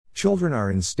Children are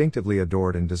instinctively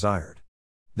adored and desired.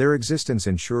 Their existence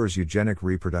ensures eugenic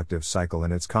reproductive cycle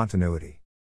and its continuity.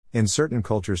 In certain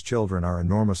cultures, children are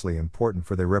enormously important,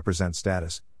 for they represent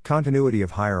status, continuity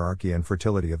of hierarchy, and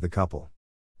fertility of the couple.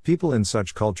 People in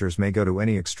such cultures may go to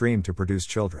any extreme to produce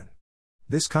children.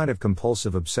 This kind of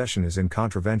compulsive obsession is in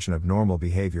contravention of normal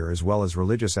behavior as well as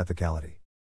religious ethicality.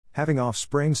 Having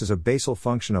offsprings is a basal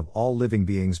function of all living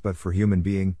beings, but for human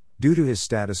being, due to his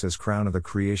status as crown of the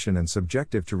creation and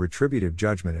subjective to retributive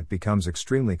judgment, it becomes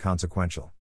extremely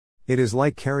consequential. It is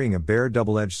like carrying a bare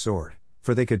double-edged sword,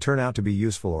 for they could turn out to be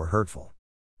useful or hurtful.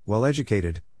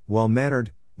 Well-educated,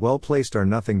 well-mannered, well-placed are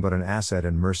nothing but an asset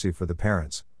and mercy for the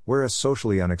parents, whereas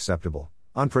socially unacceptable,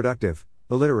 unproductive,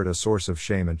 illiterate a source of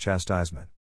shame and chastisement.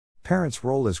 Parents'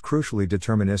 role is crucially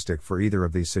deterministic for either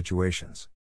of these situations.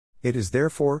 It is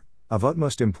therefore of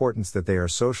utmost importance that they are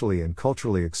socially and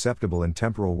culturally acceptable in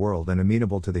temporal world and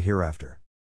amenable to the hereafter.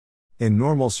 In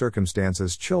normal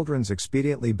circumstances, children's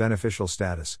expediently beneficial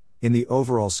status, in the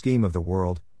overall scheme of the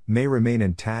world, may remain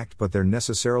intact, but their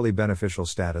necessarily beneficial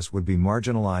status would be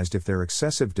marginalized if their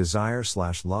excessive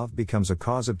desire/love becomes a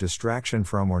cause of distraction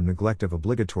from or neglect of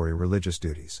obligatory religious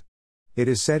duties. It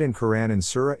is said in Quran in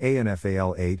Surah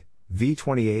An-Fal 8,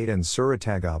 v28 and Surah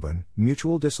Taghabun,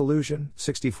 Mutual Disillusion,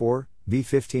 64,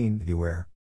 v15, beware.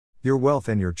 Your wealth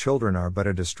and your children are but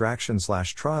a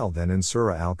distraction/trial. Then in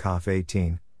Surah Al-Kahf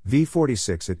 18,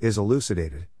 v46 it is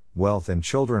elucidated, wealth and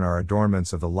children are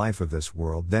adornments of the life of this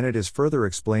world. Then it is further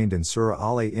explained in Surah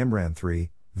Al-Imran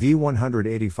 3,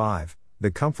 v185,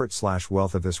 the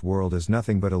comfort/wealth of this world is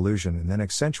nothing but illusion, and then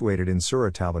accentuated in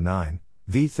Surah Tawbah 9,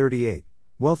 v38,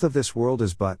 wealth of this world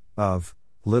is but of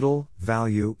little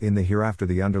value in the hereafter.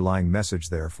 The underlying message,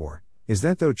 therefore, is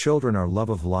that though children are love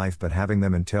of life, but having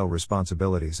them entail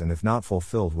responsibilities, and if not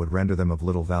fulfilled would render them of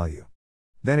little value.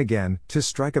 Then again, to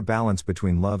strike a balance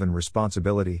between love and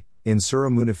responsibility, in Surah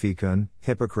Munafiqun,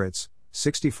 Hypocrites,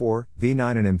 64,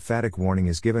 v9 an emphatic warning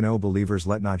is given, O believers,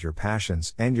 let not your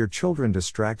passions and your children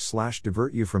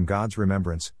distract/divert you from God's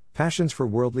remembrance, passions for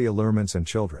worldly allurements and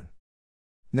children.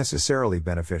 Necessarily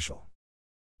beneficial.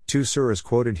 Two surahs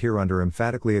quoted here under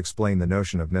emphatically explain the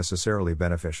notion of necessarily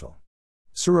beneficial.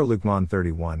 Surah Luqman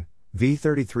 31,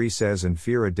 v33 says, and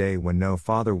fear a day when no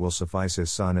father will suffice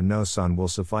his son and no son will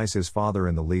suffice his father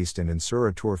in the least. And in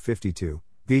Surah Tur 52,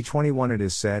 v21 it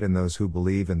is said, and those who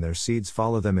believe and their seeds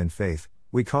follow them in faith,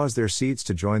 we cause their seeds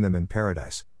to join them in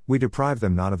paradise, we deprive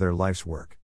them not of their life's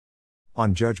work.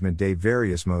 On Judgment Day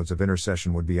various modes of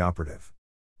intercession would be operative.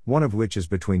 One of which is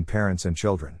between parents and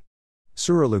children.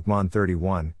 Surah Luqman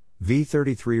 31,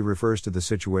 v33 refers to the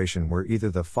situation where either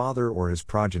the father or his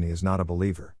progeny is not a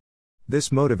believer.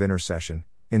 This mode of intercession,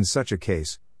 in such a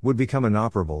case, would become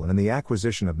inoperable and the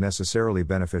acquisition of necessarily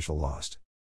beneficial lost.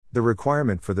 The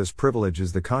requirement for this privilege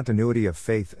is the continuity of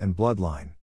faith and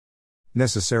bloodline.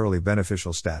 Necessarily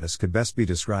beneficial status could best be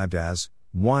described as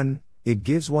 1. It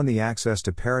gives one the access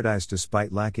to paradise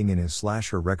despite lacking in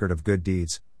his/her record of good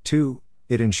deeds. 2.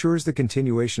 It ensures the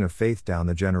continuation of faith down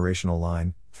the generational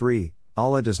line. 3.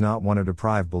 Allah does not want to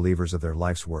deprive believers of their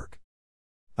life's work.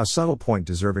 A subtle point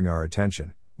deserving our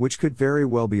attention, which could very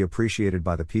well be appreciated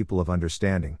by the people of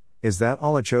understanding, is that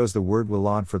Allah chose the word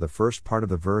Walad for the first part of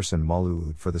the verse and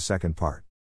Mawlud for the second part.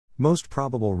 Most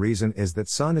probable reason is that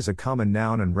son is a common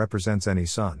noun and represents any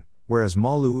son, whereas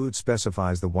Mawlud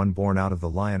specifies the one born out of the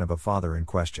lion of a father in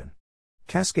question.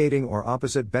 Cascading or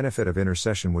opposite benefit of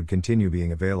intercession would continue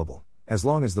being available, as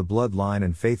long as the bloodline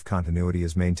and faith continuity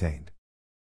is maintained.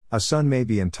 A son may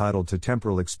be entitled to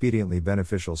temporal expediently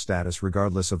beneficial status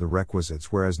regardless of the requisites,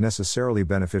 whereas necessarily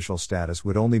beneficial status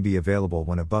would only be available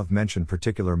when above-mentioned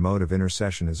particular mode of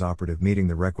intercession is operative, meeting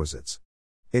the requisites.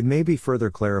 It may be further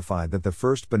clarified that the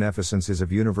first beneficence is of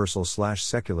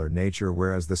universal/secular nature,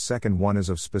 whereas the second one is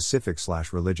of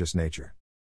specific/religious nature.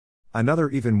 Another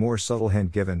even more subtle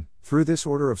hint given, through this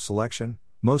order of selection,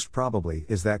 most probably,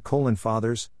 is that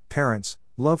fathers, parents,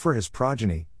 love for his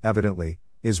progeny, evidently,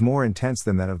 is more intense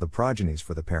than that of the progenies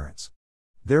for the parents.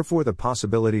 Therefore the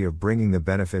possibility of bringing the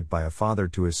benefit by a father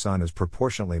to his son is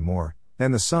proportionately more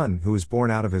than the son who is born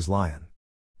out of his lion.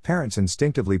 Parents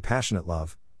instinctively passionate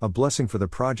love, a blessing for the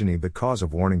progeny but cause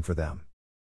of warning for them.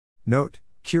 Note,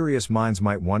 curious minds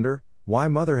might wonder, why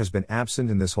mother has been absent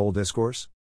in this whole discourse?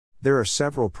 There are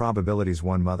several probabilities.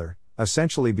 One, mother,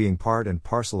 essentially being part and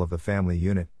parcel of the family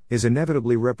unit, is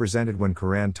inevitably represented when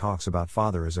Quran talks about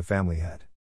father as a family head.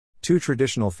 2.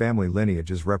 Traditional family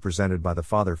lineage is represented by the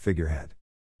father figurehead.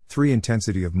 3.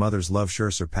 Intensity of mother's love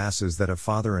sure surpasses that of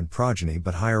father and progeny,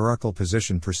 but hierarchical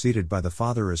position preceded by the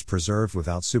father is preserved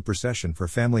without supersession for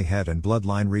family head and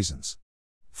bloodline reasons.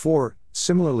 4.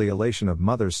 Similarly, elation of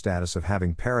mother's status of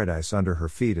having paradise under her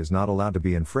feet is not allowed to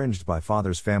be infringed by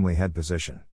father's family head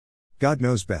position. God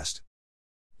knows best.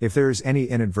 If there is any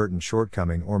inadvertent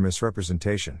shortcoming or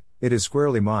misrepresentation, it is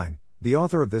squarely mine, the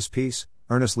author of this piece,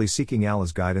 earnestly seeking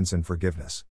Allah's guidance and forgiveness.